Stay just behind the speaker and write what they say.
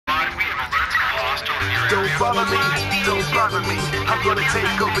Don't follow me, don't bother me. I'm gonna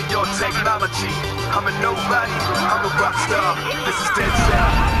take over your technology. I'm a nobody, I'm a rock star. This is dead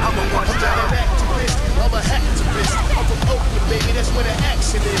sound, I'm a watchdog. I'm not an activist, I'm a hacktivist. I'm from Oakland, baby, that's where the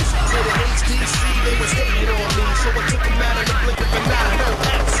action is. For the HDC, they was hating on me, so I took them out in the blink of an eye, no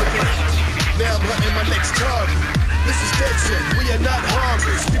accident. Now I'm hunting my next target. This is dead set, we are not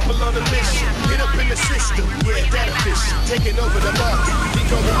harmless. People on a mission, hit up in the system. Yeah, that efficient, taking over the market. He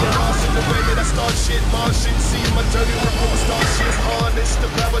called me an arson, the way that I start shit. Martian, see my dirty report, start shit. Harness the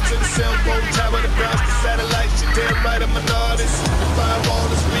power to the cell phone tower, the grounds, the satellites. You're damn right, I'm an artist. The firewall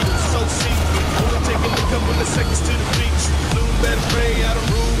is weak, so secret. Only taking a couple of seconds to defeat you. Blue better pray, I don't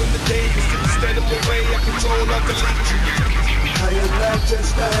ruin the day. Cause if you stand in my way, I control, I'll delete you. I am not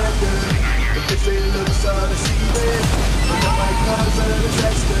just a hacker. If they say looks are deceiving, but I might cause a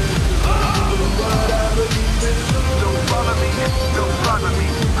disaster. Doing what I believe in. Don't follow me, don't bother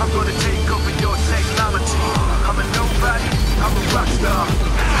me. I'm gonna take over your technology. I'm a nobody, I'm a rock star.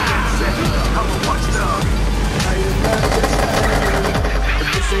 Dead set, I'm a watchdog. I am not just a hacker. If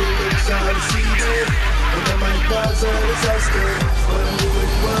they say looks are deceiving, but I might cause a disaster. But I'm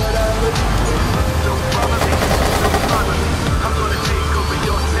doing what I believe in. Don't follow me, don't bother me. I'm gonna take over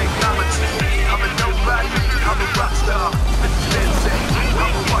your technology. I'm a nobody, I'm a rock star. This is dead set, I'm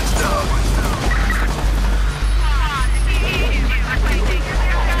a watchdog.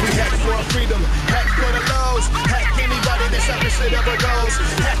 We hack for our freedom, hack for the lows. Hack anybody that's opposite ever goes.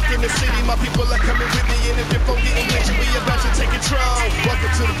 Hack in the city, my people are coming with me. And if your phone getting glitchy, we about to take control.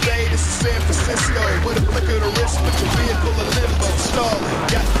 Welcome to the Bay, this is San Francisco. With a flick of the wrist, put your vehicle in limbo. Stalling,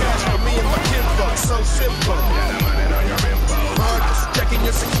 got cash for me and my kinfolk, so simple. Marcus, checking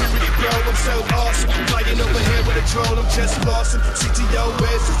your security, bro. I'm so awesome. Flying over here with a drone, I'm just flossing. CTO,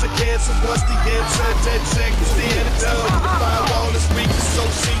 where's the cancer? What's the answer? 10 seconds, the antidote. The firewall is weak, it's so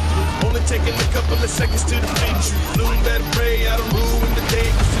secret. Only taking a couple of seconds to defeat you. Blue better pray, I don't ruin the day.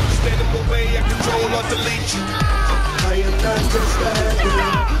 Cause if you stand in my way, I control, I'll delete you. I am not just a hacker.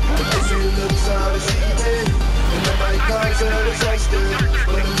 If they say looks are deceiving, and I might cause a disaster.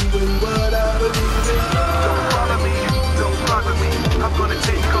 But I'm doing what I believe in. Don't follow me, don't bother me. I'm gonna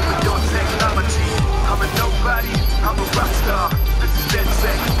take over your technology. I'm a nobody, I'm a rock star. This is dead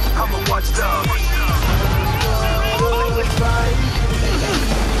set, I'm a watchdog.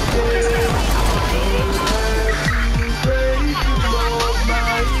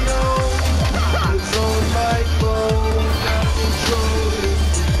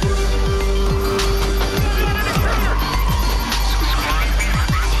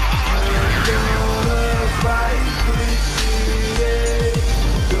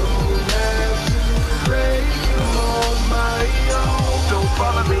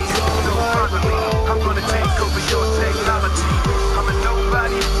 Follow me, don't bother me. I'm gonna take over your technology. I'm a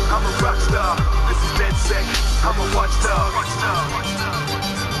nobody, I'm a rock star. This is dead set, I'm a watchdog.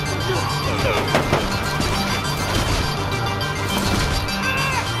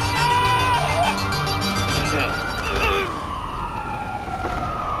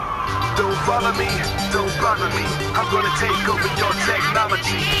 Don't follow me, don't bother me. I'm gonna take over your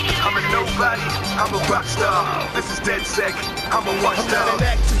technology. I'm a nobody, I'm a rock star. This is dead sec, I'm a watchdog. I'm not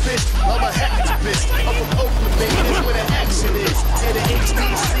an activist, I'm a hacktivist. I'm from Oakland, baby, that's where the action is. And the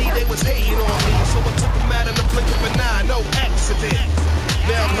HDC, they was hating on me, so I took them out in the blink of an eye, no accident.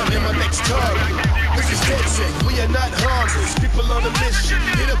 Now I'm hunting my next target. This is dead set, we are not harmless. People on a mission,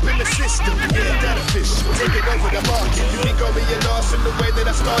 hit up in the system. Yeah, that efficient, taking over the market. You can call me an arson, the way that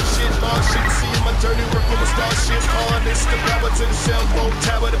I start shit. Martian, seeing my dirty work on the starships. Harness the power to the cell phone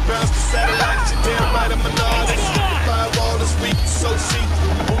tower, to bounce the satellites. You're damn right, I'm an artist. The firewall is weak, so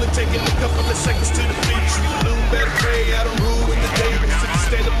see-through. Only taking a couple of seconds to defeat you. Blue better pray, I don't ruin the day. Cause if you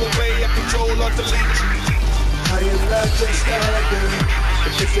stand in my way, I control, I'll delete you. I am not just a hacker.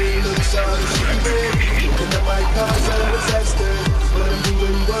 If they say looks are deceiving, and I might cause a disaster. But I'm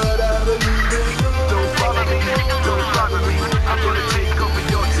doing what I believe in. Don't follow me, don't bother me. I'm gonna take over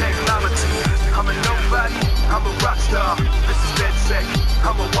your technology. I'm a nobody, I'm a rock star. This is dead sec,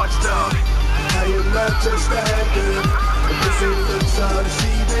 I'm a watchdog. I am not just a hacker. If they say looks are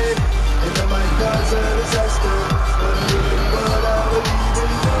deceiving, and I might cause a disaster. But I'm doing what I believe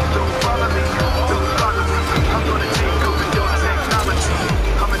in. Don't follow me, don't bother me. I'm gonna take over your technology.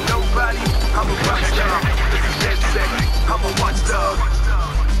 I'm a nobody, I'm a rock star. This is dead sec, I'm a watchdog.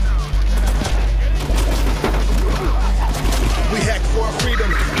 We hack for our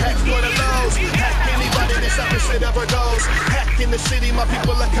freedom, hack for the lows. Hack anybody that's opposite ever goes. Hack in the city, my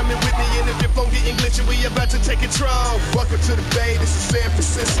people are coming with me. And if your phone getting glitchy, we about to take control. Welcome to the Bay, this is San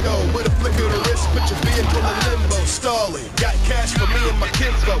Francisco. With a flick of the wrist, put your vehicle in limbo. Stalling, got cash for me and my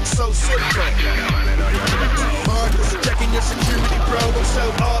kinfolk, so simple.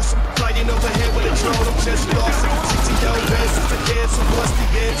 just lost it. GTO versus the cancer, what's the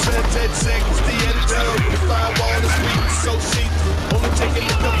answer? 10 seconds, the antidote. The firewall is weak, so see-through. Only taking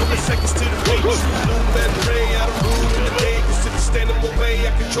a couple of seconds to the reach. Bloom and ray, I don't rule in the day. Cause if you stand in my way,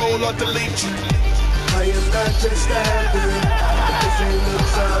 I control or delete you. I am not just acting. This ain't no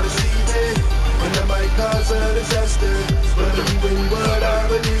sound deceiving. And I might cause a disaster, but I'm doing what I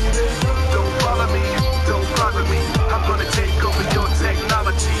believe in. Don't follow me, don't bother me. I'm gonna take over your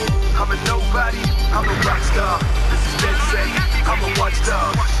technology. I'm a nobody, I'm a rock star. This is Dead Set, I'm a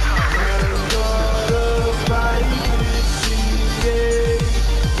watchdog. I'm gonna fight this CA.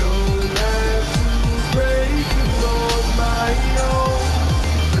 Don't have to break it on my own.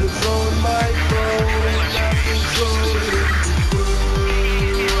 It's on my phone and I control it.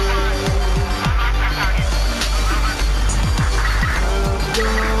 I'm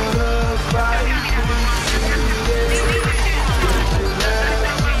gonna fight this CA. Don't have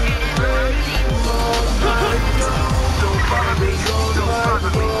to break it on my own. Don't follow me, don't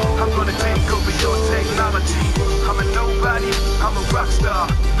bother me. I'm gonna take over your technology. I'm a nobody, I'm a rock star.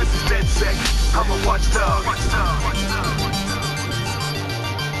 This is Dead Set, I'm a watchdog.